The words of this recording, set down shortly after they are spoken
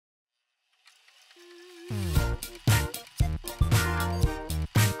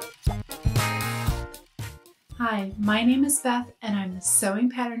Hi, my name is Beth and I'm the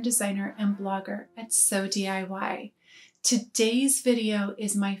sewing pattern designer and blogger at Sew DIY. Today's video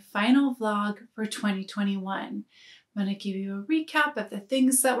is my final vlog for 2021. I'm going to give you a recap of the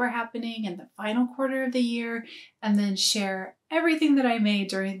things that were happening in the final quarter of the year and then share everything that I made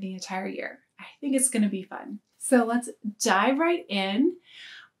during the entire year. I think it's going to be fun. So let's dive right in.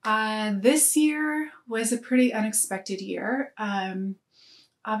 This year was a pretty unexpected year.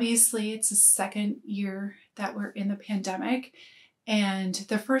 Obviously, it's the second year that we're in the pandemic. And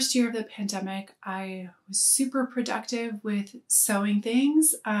the first year of the pandemic, I was super productive with sewing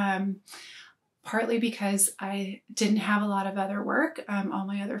things, partly because I didn't have a lot of other work. All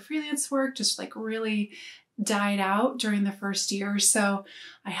my other freelance work just like really died out during the first year. So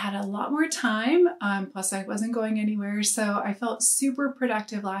I had a lot more time, plus I wasn't going anywhere. So I felt super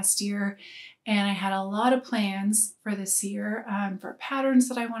productive last year. And I had a lot of plans for this year for patterns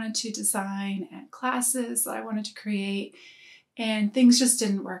that I wanted to design and classes that I wanted to create. And things just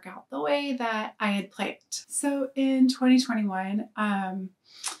didn't work out the way that I had planned. So in 2021,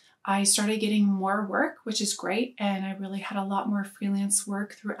 I started getting more work, which is great. And I really had a lot more freelance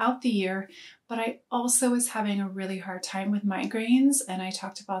work throughout the year. But I also was having a really hard time with migraines. And I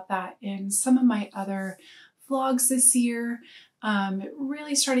talked about that in some of my other vlogs this year. It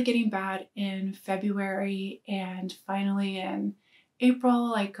really started getting bad in February, and finally in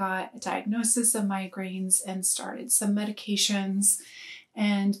April, I got a diagnosis of migraines and started some medications.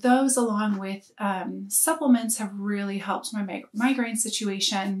 And those, along with supplements, have really helped my migraine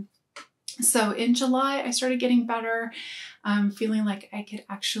situation. So in July, I started getting better, feeling like I could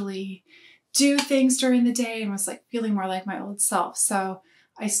actually do things during the day and was like feeling more like my old self. So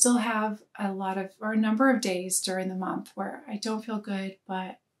I still have a number of days during the month where I don't feel good,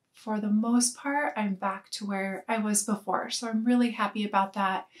 but for the most part, I'm back to where I was before. So I'm really happy about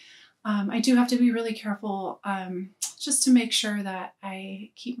that. I do have to be really careful just to make sure that I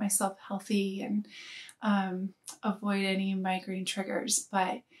keep myself healthy and avoid any migraine triggers,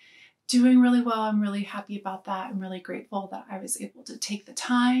 but doing really well. I'm really happy about that. I'm really grateful that I was able to take the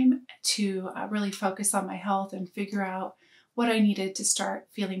time to really focus on my health and figure out what I needed to start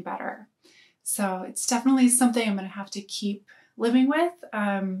feeling better. So it's definitely something I'm going to have to keep living with.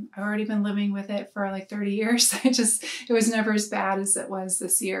 I've already been living with it for like 30 years. It was never as bad as it was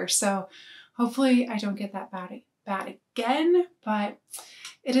this year. So hopefully I don't get that bad again, but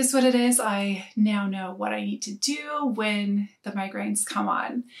it is what it is. I now know what I need to do when the migraines come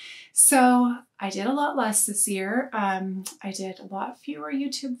on. So I did a lot less this year. I did a lot fewer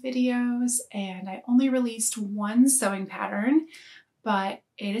YouTube videos and I only released one sewing pattern, but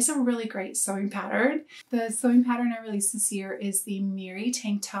it is a really great sewing pattern. The sewing pattern I released this year is the Miri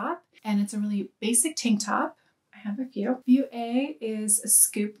tank top, and it's a really basic tank top. I have a few. View A is a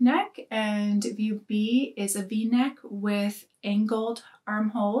scoop neck and view B is a V-neck with angled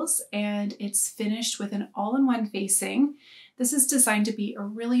armholes, and it's finished with an all-in-one facing. This is designed to be a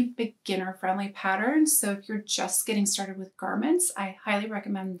really beginner-friendly pattern, so if you're just getting started with garments, I highly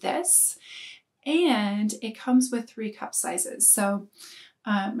recommend this. And it comes with 3 cup sizes. So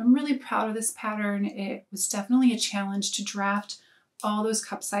I'm really proud of this pattern. It was definitely a challenge to draft all those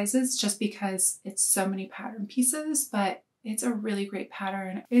cup sizes just because it's so many pattern pieces, but it's a really great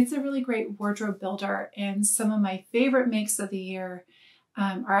pattern. It's a really great wardrobe builder, and some of my favorite makes of the year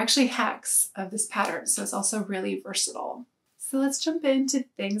are actually hacks of this pattern. So it's also really versatile. So let's jump into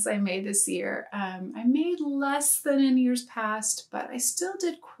things I made this year. I made less than in years past, but I still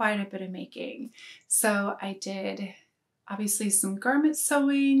did quite a bit of making. So I did obviously some garment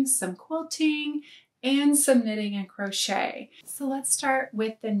sewing, some quilting, and some knitting and crochet. So let's start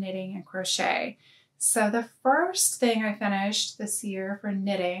with the knitting and crochet. So the first thing I finished this year for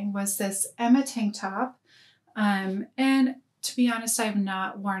knitting was this Emma tank top. And to be honest, I have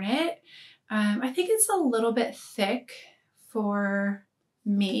not worn it. I think it's a little bit thick for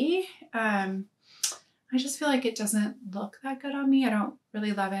me. I just feel like it doesn't look that good on me. I don't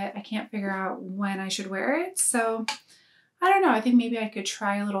really love it. I can't figure out when I should wear it. So I don't know. I think maybe I could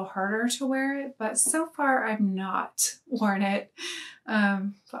try a little harder to wear it, but so far I've not worn it.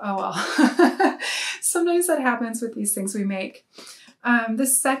 But oh well. Sometimes that happens with these things we make. The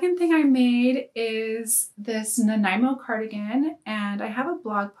second thing I made is this Nanaimo cardigan, and I have a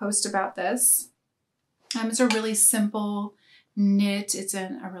blog post about this. It's a really simple knit. It's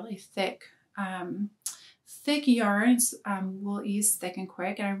in a really thick yarn. It's wool ease thick and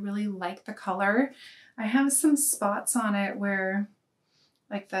quick, and I really like the color. I have some spots on it where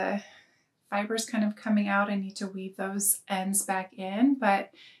like the fibers kind of coming out. I need to weave those ends back in,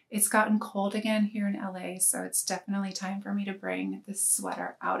 but it's gotten cold again here in LA, so it's definitely time for me to bring this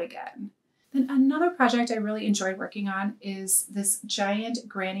sweater out again. Then another project I really enjoyed working on is this giant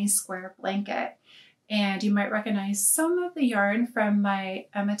granny square blanket. And you might recognize some of the yarn from my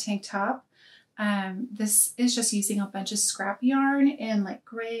Emma tank top. This is just using a bunch of scrap yarn in like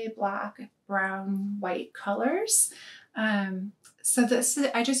gray, black, brown, white colors. So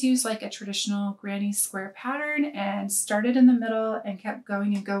I just used like a traditional granny square pattern and started in the middle and kept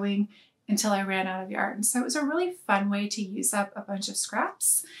going and going until I ran out of yarn. So it was a really fun way to use up a bunch of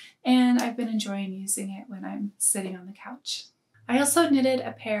scraps, and I've been enjoying using it when I'm sitting on the couch. I also knitted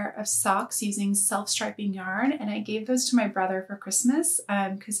a pair of socks using self-striping yarn, and I gave those to my brother for Christmas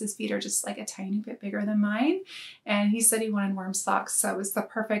because his feet are just like a tiny bit bigger than mine, and he said he wanted warm socks, so it was the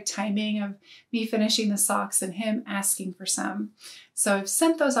perfect timing of me finishing the socks and him asking for some. So I've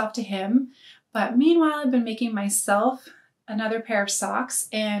sent those off to him, but meanwhile I've been making myself another pair of socks,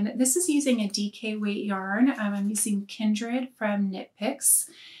 and this is using a DK weight yarn. I'm using Kindred from Knit Picks,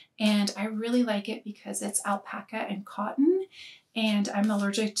 and I really like it because it's alpaca and cotton, and I'm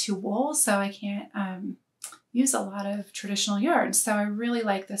allergic to wool, so I can't use a lot of traditional yarns. So I really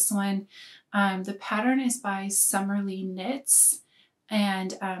like this one. The pattern is by Summerly Knits,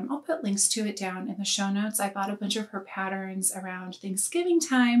 and I'll put links to it down in the show notes. I bought a bunch of her patterns around Thanksgiving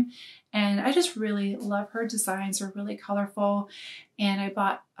time, and I just really love her designs. They're really colorful, and I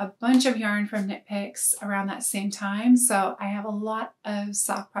bought a bunch of yarn from Knit Picks around that same time, so I have a lot of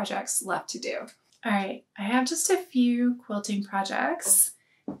sock projects left to do. All right, I have just a few quilting projects,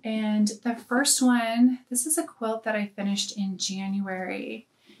 and the first one, this is a quilt that I finished in January,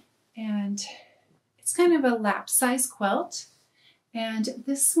 and it's kind of a lap size quilt. And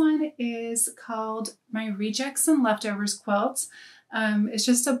this one is called my Rejects and Leftovers quilt. It's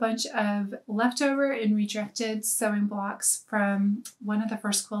just a bunch of leftover and rejected sewing blocks from one of the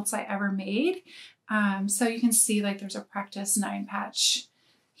first quilts I ever made. So you can see like there's a practice 9 patch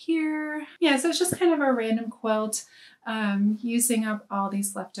here. Yeah, so it's just kind of a random quilt using up all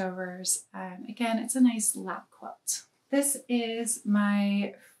these leftovers. Again, it's a nice lap quilt. This is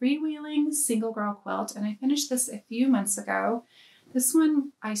my freewheeling single girl quilt, and I finished this a few months ago. This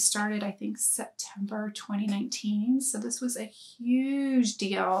one I started, I think, September 2019. So this was a huge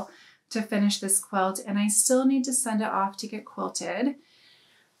deal to finish this quilt, and I still need to send it off to get quilted.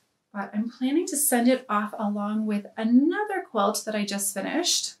 But I'm planning to send it off along with another quilt that I just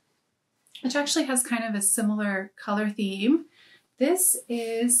finished, which actually has kind of a similar color theme. This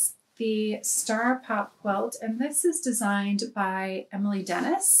is the Star Pop quilt, and this is designed by Emily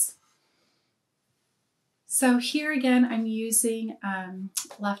Dennis. So here again, I'm using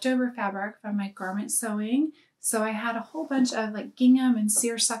leftover fabric from my garment sewing. So I had a whole bunch of like gingham and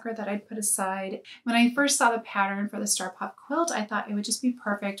seersucker that I'd put aside. When I first saw the pattern for the Star Pop quilt, I thought it would just be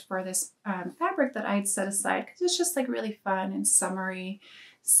perfect for this fabric that I'd set aside because it's just like really fun and summery.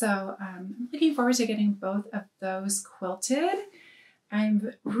 So I'm looking forward to getting both of those quilted.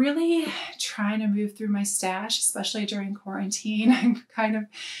 I'm really trying to move through my stash, especially during quarantine. I'm kind of,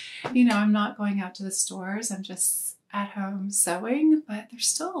 I'm not going out to the stores. I'm just at home sewing, but there's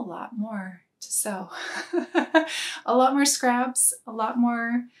still a lot more to sew. A lot more scraps, a lot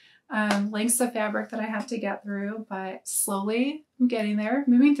more lengths of fabric that I have to get through, but slowly I'm getting there,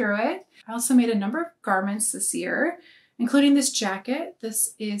 moving through it. I also made a number of garments this year, including this jacket.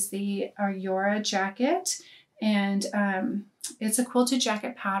 This is the Aurora jacket, and it's a quilted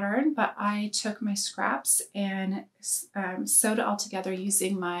jacket pattern, but I took my scraps and sewed it all together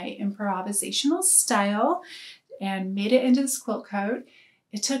using my improvisational style and made it into this quilt coat.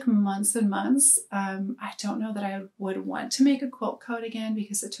 It took months and months. I don't know that I would want to make a quilt coat again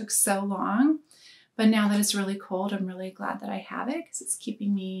because it took so long, but now that it's really cold, I'm really glad that I have it because it's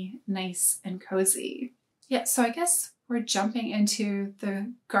keeping me nice and cozy. Yeah, so I guess we're jumping into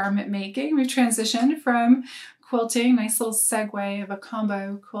the garment making. We've transitioned from quilting, nice little segue of a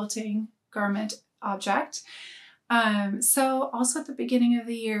combo quilting garment object. So also at the beginning of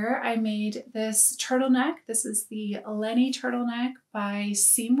the year, I made this turtleneck. This is the Lenny turtleneck by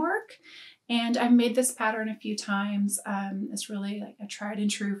Seamwork. And I've made this pattern a few times. It's really like a tried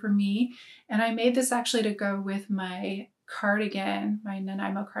and true for me. And I made this actually to go with my cardigan, my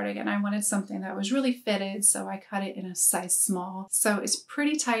Nanaimo cardigan. I wanted something that was really fitted, so I cut it in a size small. So it's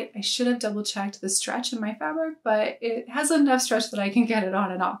pretty tight. I should have double checked the stretch in my fabric, but it has enough stretch that I can get it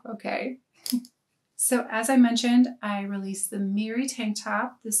on and off okay. So as I mentioned, I released the Miri tank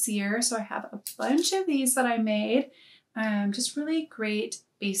top this year. So I have a bunch of these that I made, just really great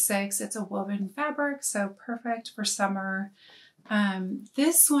basics. It's a woven fabric, so perfect for summer.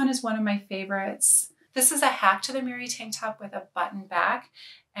 This one is one of my favorites. This is a hack to the Miri tank top with a button back,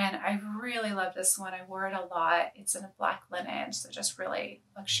 And I really love this one. I wore it a lot. It's in a black linen, so just really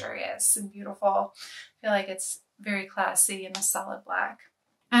luxurious and beautiful. I feel like it's very classy in a solid black.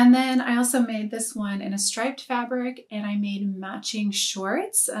 And then I also made this one in a striped fabric, and I made matching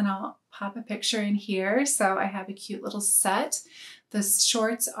shorts, and I'll pop a picture in here. So I have a cute little set. The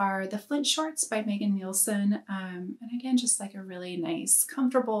shorts are the Flint shorts by Megan Nielsen. And again, just like a really nice,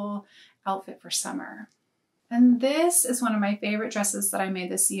 comfortable outfit for summer. And this is one of my favorite dresses that I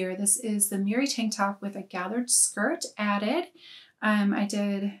made this year. This is the Miri tank top with a gathered skirt added. I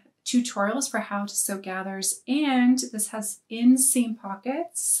did tutorials for how to sew gathers, and this has inseam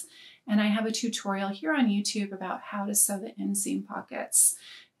pockets. And I have a tutorial here on YouTube about how to sew the inseam pockets.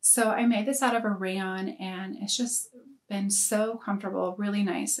 So I made this out of a rayon, and it's just been so comfortable, really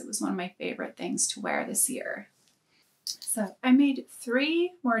nice. It was one of my favorite things to wear this year. So I made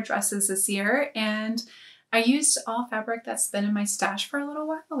 3 more dresses this year, and I used all fabric that's been in my stash for a little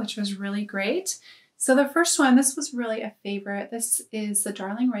while, which was really great. So the first one, this was really a favorite. This is the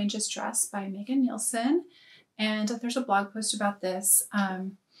Darling Ranges dress by Megan Nielsen. And there's a blog post about this.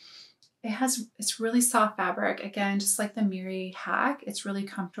 It's really soft fabric. Again, just like the Miri hack, it's really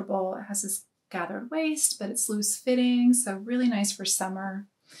comfortable. It has this gathered waist, but it's loose fitting. So really nice for summer.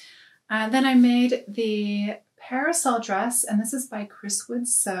 Then I made the parasol dress, and this is by Chris Wood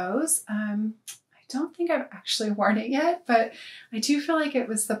Sews. I don't think I've actually worn it yet, but I do feel like it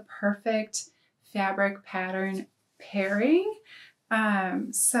was the perfect fabric pattern pairing.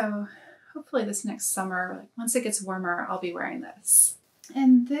 So hopefully this next summer, like once it gets warmer, I'll be wearing this.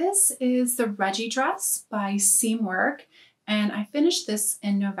 And this is the Reggie dress by Seamwork. And I finished this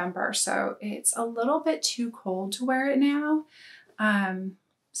in November, so it's a little bit too cold to wear it now.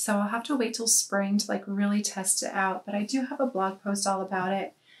 So I'll have to wait till spring to like really test it out, but I do have a blog post all about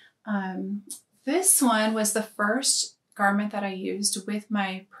it. This one was the first garment that I used with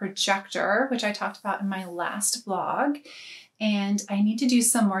my projector, which I talked about in my last vlog. And I need to do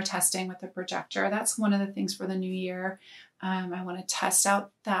some more testing with the projector. That's one of the things for the new year. I want to test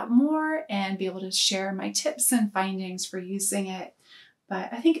out that more and be able to share my tips and findings for using it. But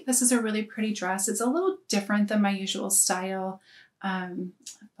I think this is a really pretty dress. It's a little different than my usual style.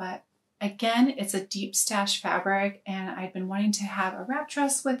 But again, it's a deep stash fabric, and I've been wanting to have a wrap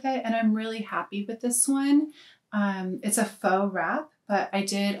dress with it, and I'm really happy with this one. It's a faux wrap, but I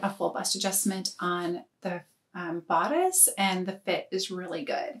did a full bust adjustment on the bodice, and the fit is really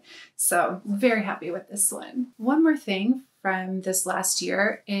good. So very happy with this one. One more thing from this last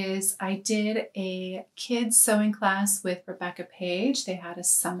year is I did a kids sewing class with Rebecca Page. They had a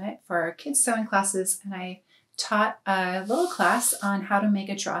summit for kids sewing classes, and I taught a little class on how to make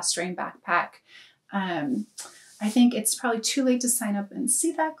a drawstring backpack. I think it's probably too late to sign up and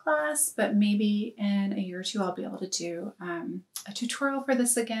see that class, but maybe in a year or two I'll be able to do a tutorial for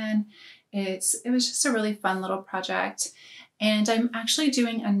this again. It was just a really fun little project. And I'm actually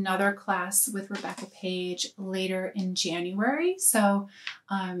doing another class with Rebecca Page later in January. So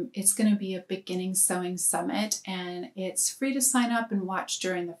it's going to be a beginning sewing summit, and it's free to sign up and watch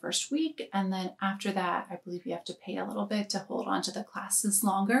during the first week. And then after that, I believe you have to pay a little bit to hold on to the classes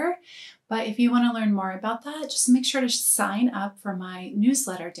longer. But if you want to learn more about that, just make sure to sign up for my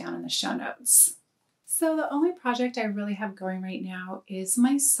newsletter down in the show notes. So the only project I really have going right now is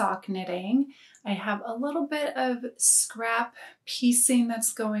my sock knitting. I have a little bit of scrap piecing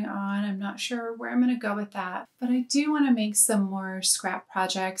that's going on. I'm not sure where I'm going to go with that, but I do want to make some more scrap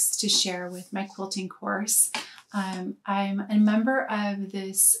projects to share with my quilting course. I'm a member of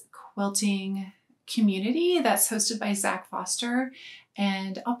this quilting community that's hosted by Zach Foster,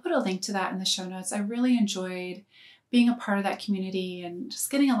 and I'll put a link to that in the show notes. I really enjoyed being a part of that community and just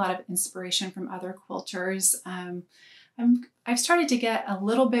getting a lot of inspiration from other quilters. I've started to get a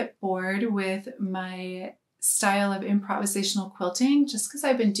little bit bored with my style of improvisational quilting just because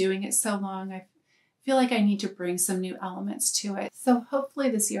I've been doing it so long. I feel like I need to bring some new elements to it. So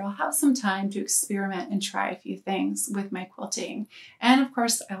hopefully this year I'll have some time to experiment and try a few things with my quilting. And of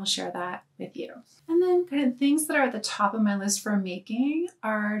course, I will share that with you. And then kind of things that are at the top of my list for making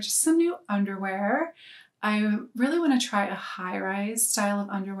are just some new underwear. I really want to try a high-rise style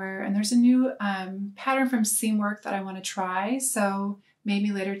of underwear, and there's a new pattern from Seamwork that I want to try. So maybe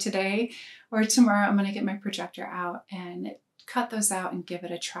later today or tomorrow, I'm going to get my projector out and cut those out and give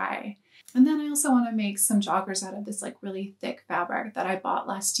it a try. And then I also want to make some joggers out of this like really thick fabric that I bought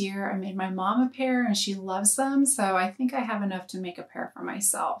last year. I made my mom a pair and she loves them, so I think I have enough to make a pair for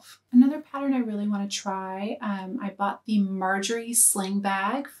myself. Another pattern I really want to try, I bought the Marjorie sling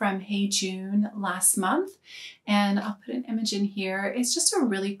bag from Hey June last month, and I'll put an image in here. It's just a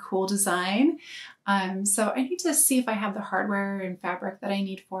really cool design. So I need to see if I have the hardware and fabric that I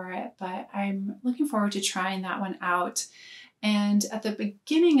need for it, but I'm looking forward to trying that one out. And at the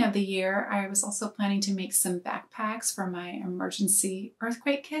beginning of the year, I was also planning to make some backpacks for my emergency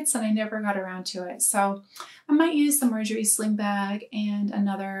earthquake kits, and I never got around to it. So I might use the Marjorie sling bag and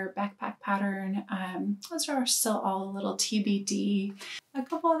another backpack pattern. Those are still all a little TBD. A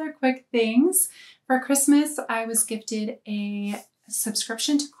couple other quick things. For Christmas, I was gifted a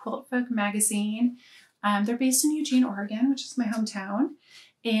subscription to Quilt Folk magazine. They're based in Eugene, Oregon, which is my hometown.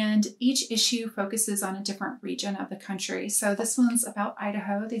 And each issue focuses on a different region of the country. So this one's about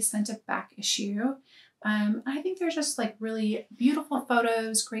Idaho. They sent a back issue. I think they're just like really beautiful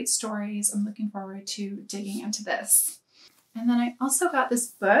photos, great stories. I'm looking forward to digging into this. And then I also got this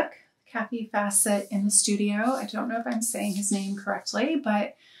book, Kathy Fassett in the Studio. I don't know if I'm saying his name correctly,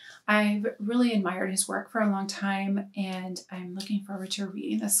 but I've really admired his work for a long time, and I'm looking forward to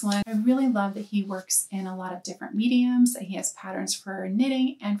reading this one. I really love that he works in a lot of different mediums, and he has patterns for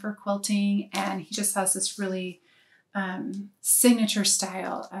knitting and for quilting, and he just has this really signature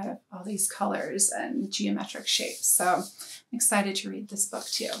style of all these colors and geometric shapes. So I'm excited to read this book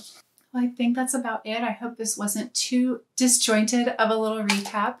too. Well, I think that's about it. I hope this wasn't too disjointed of a little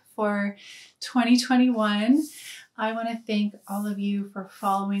recap for 2021. I want to thank all of you for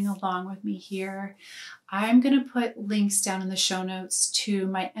following along with me here. I'm going to put links down in the show notes to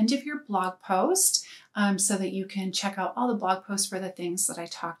my end of year blog post so that you can check out all the blog posts for the things that I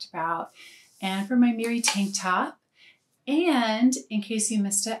talked about, and for my Miri tank top. And in case you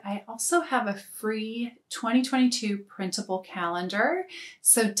missed it, I also have a free 2022 printable calendar.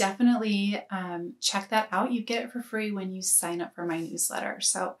 So definitely check that out. You get it for free when you sign up for my newsletter.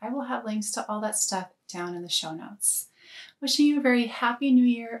 So I will have links to all that stuff down in the show notes. Wishing you a very happy new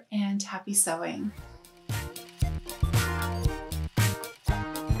year and happy sewing.